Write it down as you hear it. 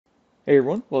Hey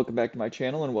everyone, welcome back to my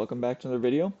channel and welcome back to another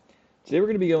video. Today we're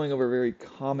going to be going over a very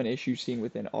common issue seen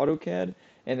within AutoCAD,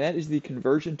 and that is the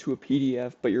conversion to a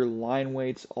PDF, but your line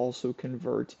weights also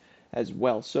convert as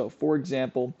well. So for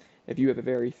example, if you have a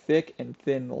very thick and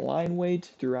thin line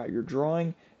weight throughout your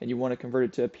drawing and you want to convert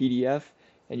it to a PDF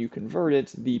and you convert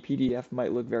it, the PDF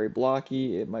might look very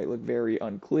blocky, it might look very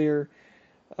unclear.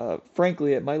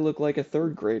 Frankly, it might look like a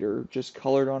third grader just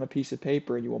colored on a piece of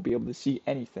paper and you won't be able to see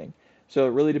anything. So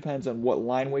it really depends on what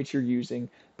line weights you're using,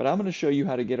 but I'm going to show you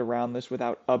how to get around this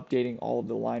without updating all of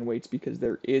the line weights because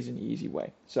there is an easy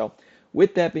way. So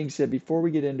with that being said, before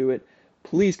we get into it,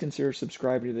 please consider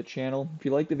subscribing to the channel. If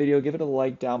you like the video, give it a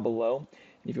like down below.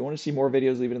 And if you want to see more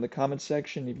videos, leave it in the comments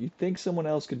section. If you think someone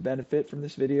else could benefit from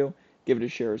this video, give it a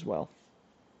share as well.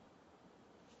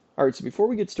 Alright, so before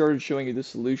we get started showing you the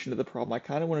solution to the problem, I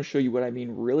kind of want to show you what I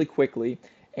mean really quickly.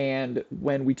 And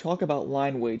when we talk about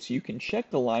line weights, you can check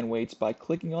the line weights by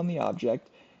clicking on the object,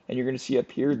 and you're going to see up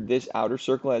here this outer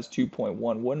circle has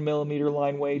 2.11 millimeter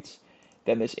line weights.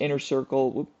 Then this inner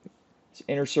circle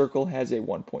has a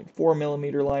 1.4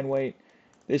 millimeter line weight.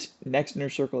 This next inner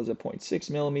circle has a 0.6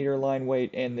 millimeter line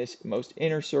weight, and this most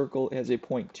inner circle has a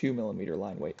 0.2 millimeter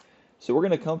line weight. So we're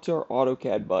going to come to our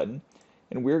AutoCAD button,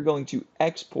 and we're going to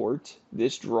export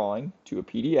this drawing to a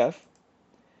PDF,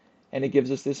 and it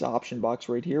gives us this option box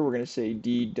right here. We're going to say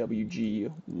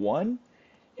DWG1,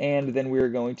 and then we're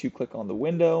going to click on the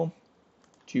window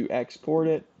to export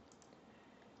it,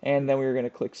 and then we're going to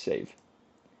click Save.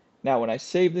 Now when I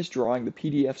save this drawing, the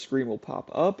PDF screen will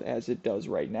pop up as it does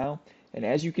right now, and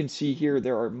as you can see here,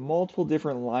 there are multiple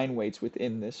different line weights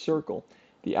within this circle.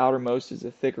 The outermost is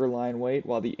the thicker line weight,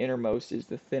 while the innermost is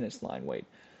the thinnest line weight.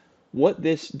 What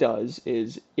this does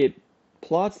is it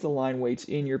plots the line weights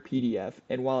in your PDF,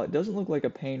 and while it doesn't look like a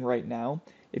pain right now,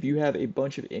 if you have a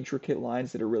bunch of intricate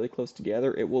lines that are really close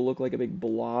together, it will look like a big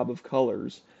blob of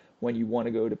colors when you want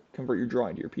to go to convert your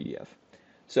drawing to your PDF.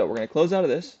 So we're going to close out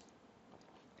of this,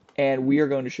 and we are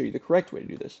going to show you the correct way to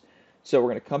do this. So we're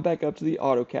going to come back up to the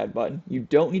AutoCAD button. You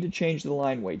don't need to change the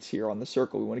line weights here on the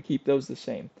circle. We want to keep those the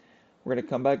same. We're going to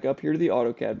come back up here to the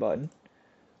AutoCAD button.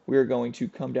 We are going to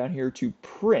come down here to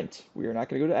print. We are not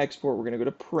going to go to export, we're going to go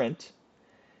to print,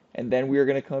 and then we are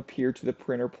going to come up here to the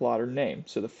printer plotter name.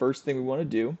 So the first thing we want to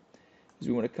do is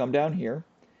we want to come down here,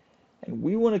 and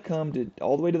we want to come to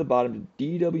all the way to the bottom to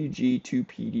DWG to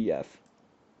PDF.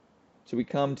 So we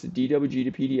come to DWG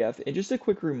to PDF, and just a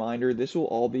quick reminder, this will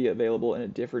all be available in a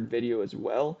different video as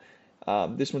well.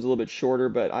 This one's a little bit shorter,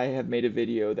 but I have made a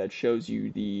video that shows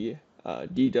you the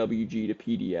DWG to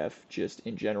PDF, just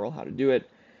in general how to do it.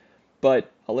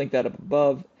 But I'll link that up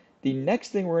above. The next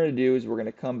thing we're going to do is we're going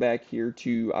to come back here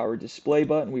to our display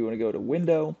button. We want to go to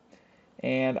window,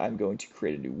 and I'm going to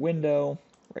create a new window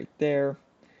right there.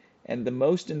 And the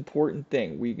most important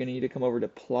thing, we're going to need to come over to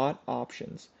plot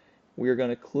options. We are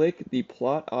going to click the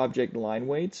plot object line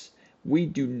weights. We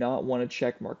do not want a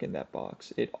check mark in that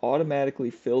box. It automatically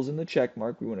fills in the check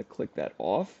mark. We want to click that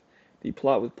off. The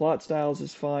plot with plot styles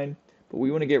is fine, but we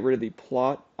want to get rid of the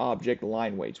plot object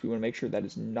line weights. We want to make sure that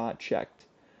is not checked.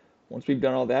 Once we've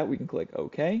done all that, we can click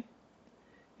OK,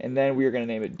 and then we are going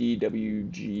to name it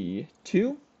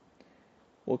DWG2.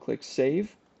 We'll click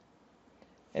Save,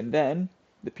 and then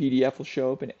the PDF will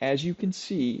show up, and as you can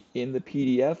see in the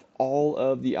PDF, all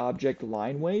of the object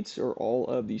line weights, or all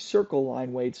of the circle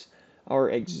line weights, are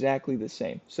exactly the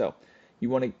same. So you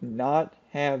want to not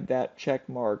have that check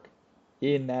mark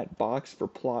in that box for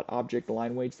plot object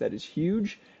line weights. That is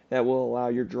huge. That will allow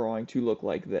your drawing to look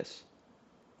like this.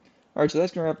 Alright, so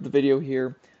that's going to wrap up the video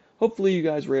here. Hopefully you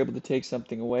guys were able to take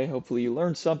something away. Hopefully you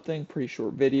learned something. Pretty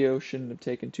short video. Shouldn't have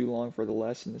taken too long for the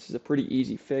lesson. This is a pretty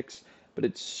easy fix, but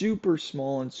it's super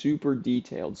small and super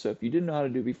detailed. So if you didn't know how to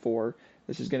do it before,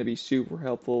 this is going to be super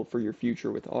helpful for your future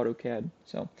with AutoCAD.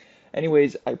 So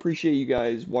anyways, I appreciate you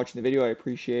guys watching the video. I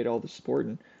appreciate all the support,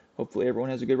 and hopefully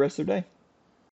everyone has a good rest of their day.